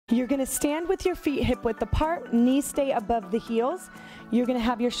You're gonna stand with your feet hip width apart, knees stay above the heels. You're gonna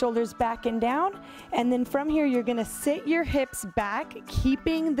have your shoulders back and down, and then from here you're gonna sit your hips back,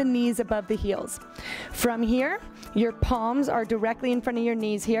 keeping the knees above the heels. From here, your palms are directly in front of your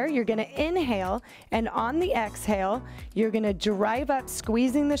knees here. You're gonna inhale, and on the exhale, you're gonna drive up,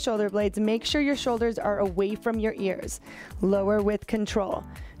 squeezing the shoulder blades. Make sure your shoulders are away from your ears. Lower with control.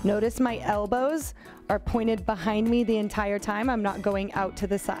 Notice my elbows are pointed behind me the entire time. I'm not going out to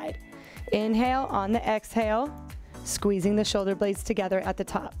the side. Inhale, on the exhale, squeezing the shoulder blades together at the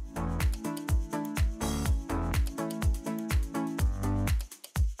top.